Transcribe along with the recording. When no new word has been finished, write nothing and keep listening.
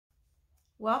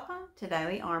Welcome to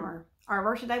Daily Armor. Our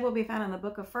verse today will be found in the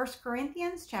book of 1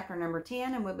 Corinthians, chapter number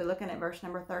 10, and we'll be looking at verse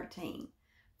number 13.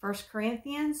 1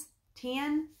 Corinthians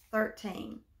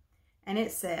 10:13. And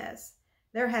it says,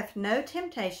 "There hath no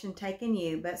temptation taken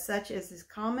you, but such as is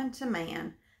common to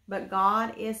man. But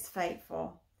God is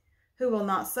faithful, who will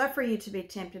not suffer you to be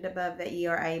tempted above that ye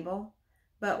are able,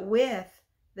 but with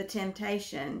the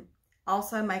temptation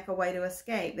also make a way to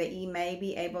escape, that ye may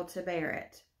be able to bear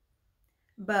it."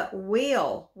 But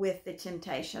will with the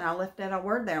temptation. I left out a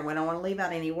word there. We don't want to leave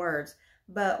out any words.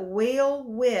 But will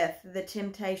with the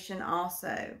temptation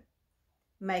also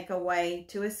make a way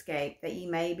to escape, that ye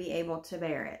may be able to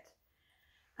bear it.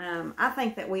 I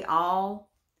think that we all,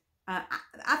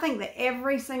 I think that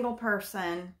every single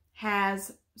person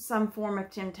has some form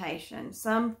of temptation,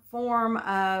 some form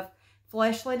of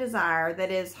fleshly desire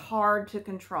that is hard to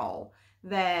control,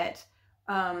 that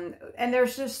and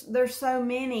there's so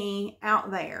many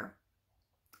out there.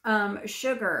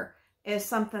 Sugar is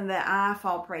something that I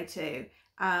fall prey to.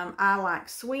 I like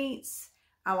sweets.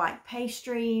 I like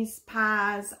pastries,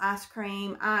 pies, ice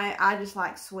cream. I just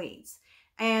like sweets.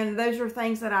 And those are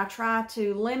things that I try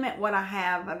to limit what I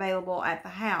have available at the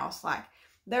house. Like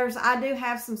I do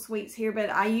have some sweets here, but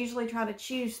I usually try to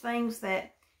choose things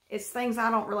that it's things I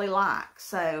don't really like.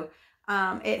 So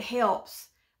it helps.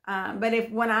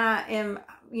 But when I am,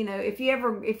 if you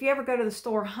ever go to the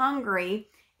store hungry,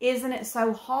 isn't it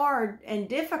so hard and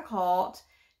difficult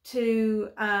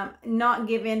to not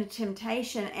give in to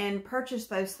temptation and purchase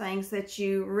those things that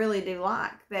you really do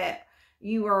like, that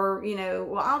you are,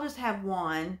 well, I'll just have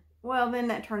one. Well, then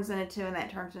that turns into two and that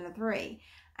turns into three.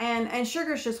 And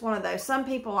sugar is just one of those. Some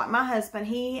people, like my husband,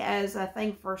 he has a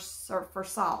thing for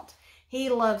salt. He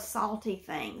loves salty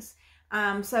things.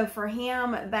 So for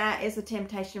him, that is a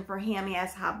temptation for him. He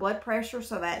has high blood pressure,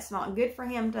 so that's not good for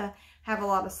him to have a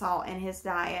lot of salt in his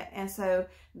diet. And so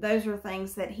those are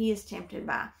things that he is tempted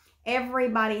by.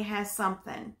 Everybody has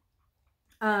something,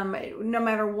 no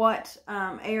matter what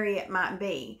area it might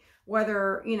be.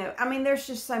 Whether, there's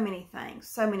just so many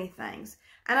things.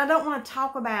 And I don't want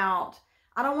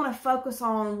to focus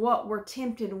on what we're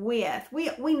tempted with.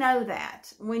 We know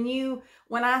that.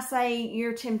 When I say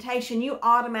your temptation, you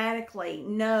automatically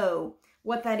know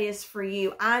what that is for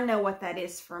you. I know what that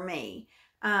is for me.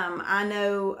 I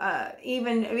know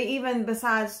even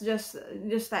besides just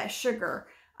that sugar,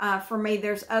 for me,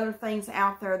 there's other things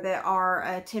out there that are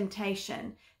a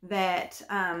temptation that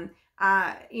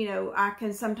I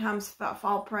can sometimes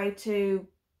fall prey to.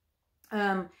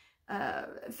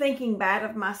 Thinking bad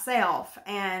of myself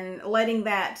and letting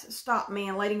that stop me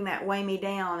and letting that weigh me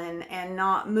down and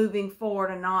not moving forward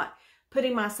and not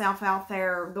putting myself out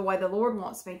there the way the Lord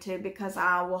wants me to, because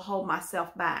I will hold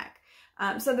myself back.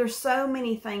 So there's so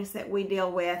many things that we deal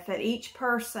with, that each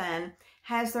person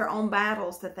has their own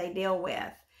battles that they deal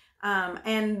with.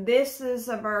 And this is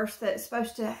a verse that's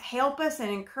supposed to help us and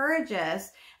encourage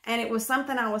us. And it was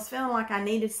something I was feeling like I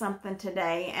needed something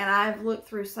today. And I've looked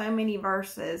through so many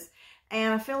verses,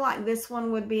 and I feel like this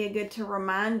one would be a good to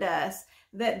remind us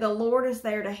that the Lord is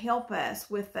there to help us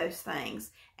with those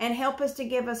things and help us to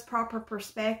give us proper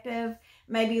perspective,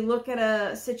 maybe look at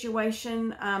a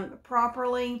situation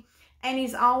properly. And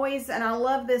He's always, and I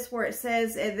love this where it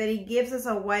says that He gives us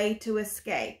a way to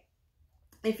escape.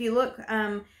 If you look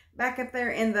back up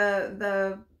there in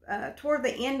toward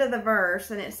the end of the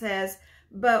verse, and it says,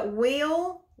 "But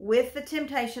will with the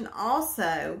temptation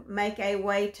also make a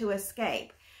way to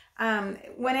escape."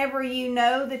 Whenever you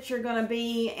know that you're going to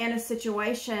be in a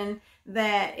situation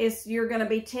that you're going to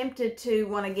be tempted to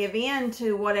want to give in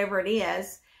to whatever it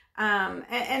is.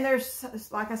 And there's,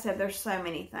 like I said, there's so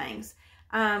many things.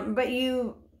 But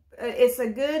it's a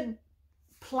good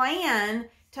plan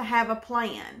to have a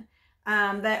plan.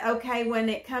 That, okay, when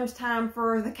it comes time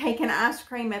for the cake and ice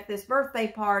cream at this birthday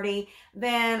party,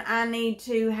 then I need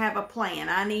to have a plan.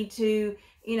 I need to,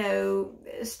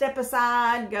 step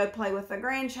aside, go play with the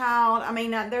grandchild.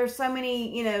 There's so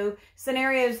many,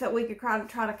 scenarios that we could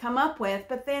try to come up with.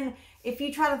 But then if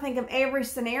you try to think of every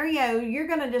scenario, you're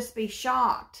going to just be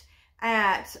shocked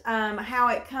at how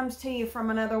it comes to you from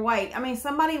another way.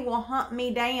 Somebody will hunt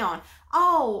me down.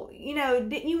 Oh,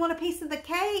 didn't you want a piece of the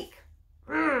cake?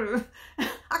 Of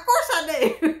course I do.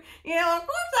 Of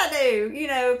course I do.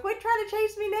 Quit trying to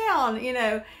chase me down,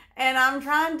 and I'm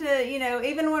trying to,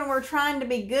 even when we're trying to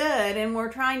be good and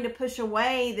we're trying to push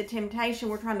away the temptation,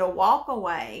 we're trying to walk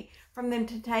away from the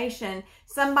temptation,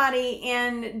 somebody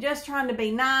in just trying to be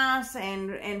nice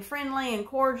and friendly and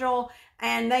cordial,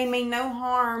 and they mean no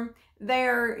harm.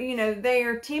 They're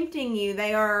tempting you.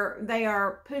 They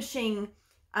are pushing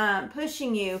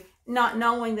you, not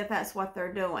knowing that that's what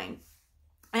they're doing.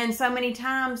 And so many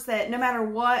times that no matter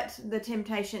what the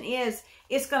temptation is,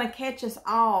 it's going to catch us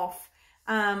off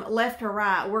left or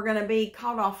right. We're going to be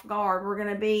caught off guard. We're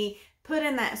going to be put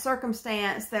in that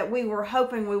circumstance that we were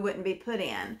hoping we wouldn't be put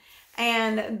in.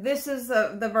 And this is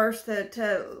the verse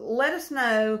to let us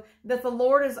know that the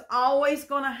Lord is always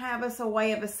going to have us a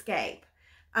way of escape.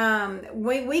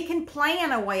 We can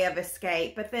plan a way of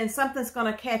escape, but then something's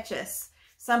going to catch us.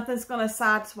 Something's going to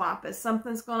sideswipe us.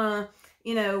 Something's going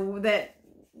to, that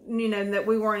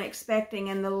we weren't expecting.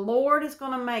 And the Lord is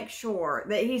going to make sure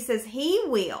that He says He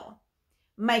will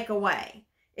make a way.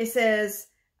 It says,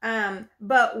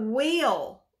 but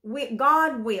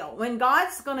God will. When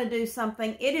God's going to do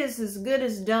something, it is as good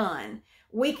as done.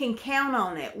 We can count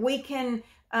on it. We can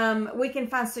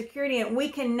find security in it. We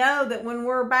can know that when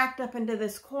we're backed up into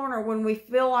this corner, when we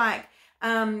feel like,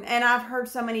 and I've heard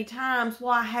so many times,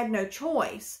 well, I had no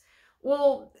choice.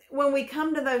 Well, when we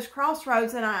come to those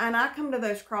crossroads, and I come to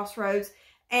those crossroads,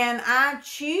 and I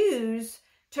choose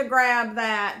to grab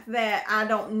that I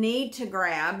don't need to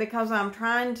grab because I'm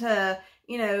trying to,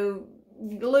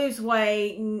 lose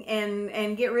weight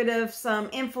and get rid of some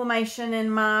inflammation in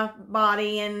my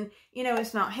body, and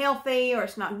it's not healthy, or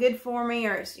it's not good for me,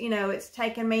 or it's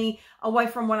taking me away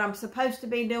from what I'm supposed to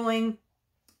be doing,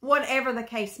 whatever the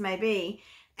case may be.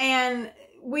 And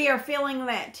we are feeling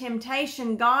that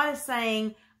temptation. God is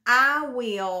saying, I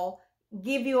will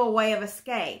give you a way of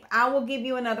escape. I will give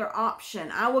you another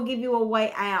option. I will give you a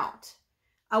way out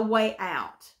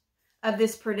of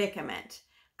this predicament.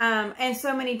 And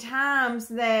so many times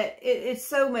that it's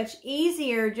so much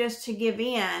easier just to give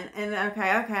in, and okay,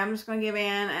 I'm just going to give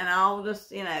in, and I'll just,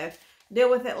 deal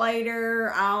with it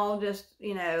later. I'll just,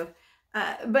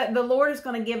 but the Lord is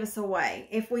going to give us a way.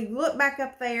 If we look back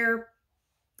up there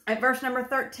at verse number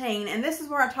 13, and this is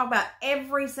where I talk about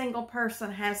every single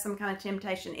person has some kind of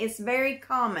temptation. It's very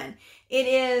common. It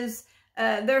is,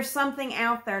 there's something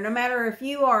out there. No matter if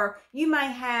you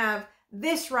may have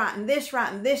this right and this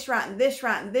right and this right and this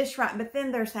right and this right, but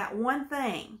then there's that one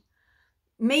thing.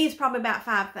 Me is probably about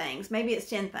 5 things. Maybe it's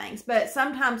 10 things. But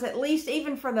sometimes, at least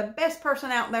even for the best person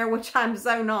out there, which I'm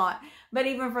so not, but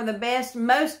even for the best,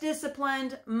 most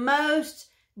disciplined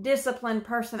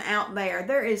person out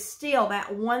there is still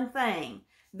that one thing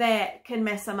that can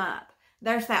mess them up.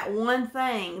 There's that one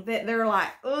thing that they're like,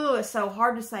 oh, it's so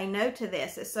hard to say no to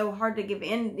this. It's so hard to give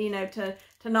in, to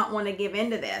not want to give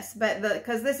in to this. But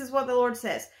because this is what the Lord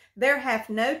says, there hath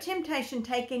no temptation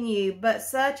taken you, but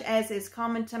such as is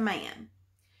common to man.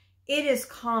 It is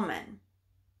common.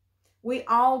 We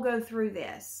all go through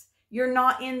this. You're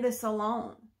not in this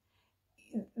alone.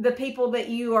 The people that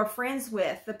you are friends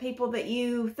with, the people that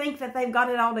you think that they've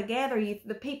got it all together,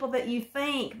 the people that you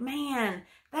think, man,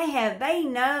 they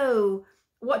know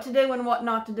what to do and what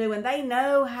not to do, and they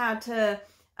know how to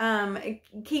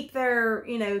keep their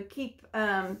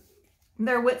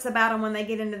wits about them when they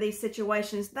get into these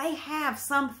situations. They have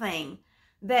something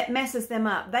that messes them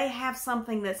up. They have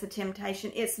something that's a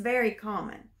temptation. It's very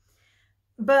common.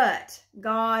 But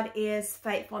God is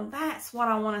faithful. And that's what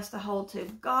I want us to hold to.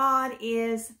 God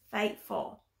is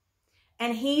faithful.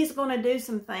 And He's going to do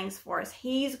some things for us.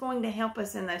 He's going to help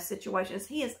us in those situations.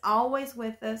 He is always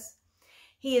with us.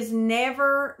 He is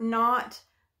never not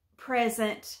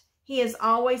present. He is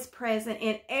always present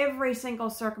in every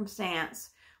single circumstance.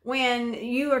 When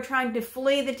you are trying to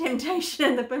flee the temptation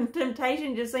and the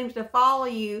temptation just seems to follow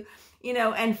you,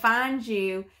 and find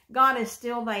you, God is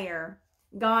still there.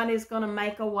 God is going to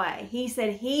make a way. He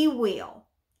said He will.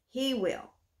 He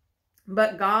will.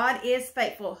 But God is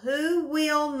faithful, who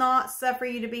will not suffer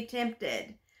you to be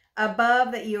tempted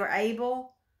above that you are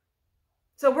able.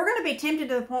 So we're going to be tempted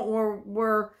to the point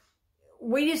where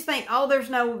we just think, oh,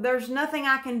 there's nothing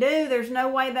I can do. There's no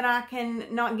way that I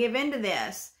can not give into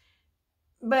this.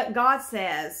 But God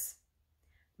says,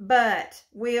 but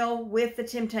will with the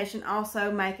temptation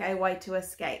also make a way to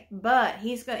escape. But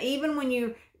He's going to, even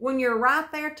when you're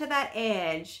right there to that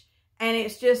edge, and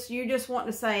it's just, you just want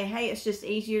to say, hey, it's just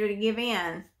easier to give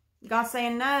in. God's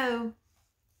saying, no,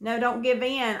 don't give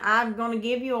in. I'm going to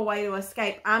give you a way to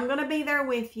escape. I'm going to be there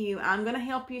with you. I'm going to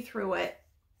help you through it.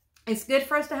 It's good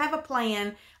for us to have a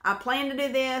plan. I plan to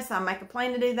do this. I make a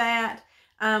plan to do that.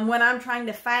 When I'm trying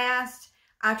to fast,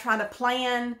 I try to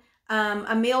plan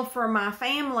a meal for my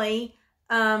family.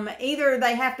 Either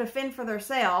they have to fend for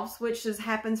themselves, which just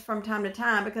happens from time to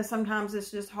time, because sometimes it's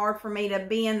just hard for me to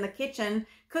be in the kitchen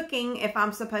cooking if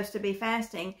I'm supposed to be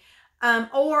fasting.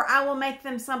 Or I will make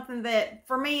them something that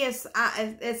for me it's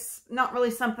not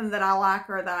really something that I like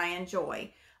or that I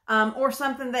enjoy. Or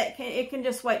something that it can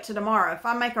just wait till tomorrow. If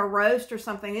I make a roast or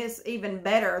something, it's even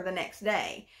better the next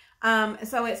day.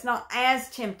 So it's not as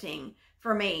tempting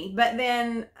for me. But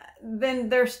then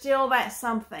there's still that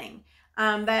something.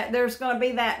 That there's going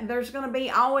to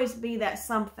always be that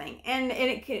something. And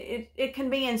it can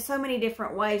be in so many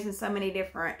different ways and so many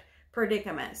different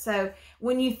predicaments. So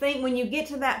when you get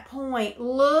to that point,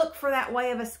 look for that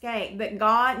way of escape.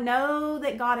 Know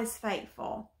that God is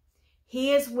faithful.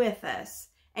 He is with us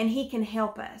and He can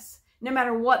help us no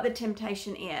matter what the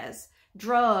temptation is.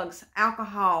 Drugs,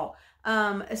 alcohol,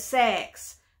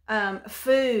 sex,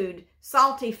 food,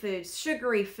 salty foods,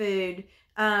 sugary food,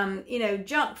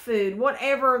 junk food,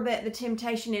 whatever that the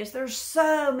temptation is. There's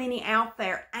so many out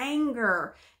there.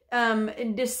 Anger,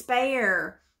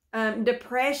 despair,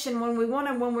 depression,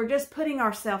 when we're just putting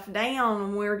ourselves down,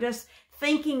 when we're just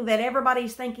thinking that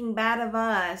everybody's thinking bad of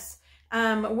us.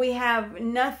 We have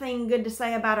nothing good to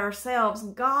say about ourselves.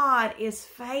 God is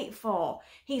faithful.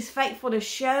 He's faithful to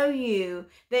show you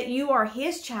that you are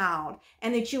His child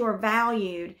and that you are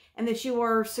valued and that you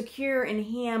are secure in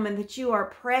Him and that you are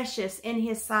precious in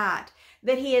His sight,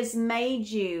 that He has made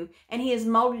you and He has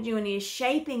molded you and He is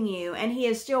shaping you and He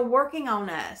is still working on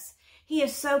us. He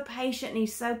is so patient and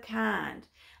He's so kind.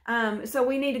 So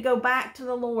we need to go back to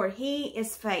the Lord. He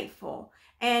is faithful.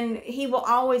 And He will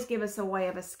always give us a way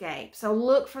of escape. So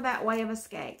look for that way of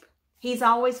escape. He's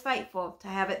always faithful to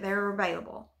have it there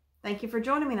available. Thank you for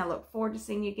joining me, and I look forward to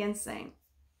seeing you again soon.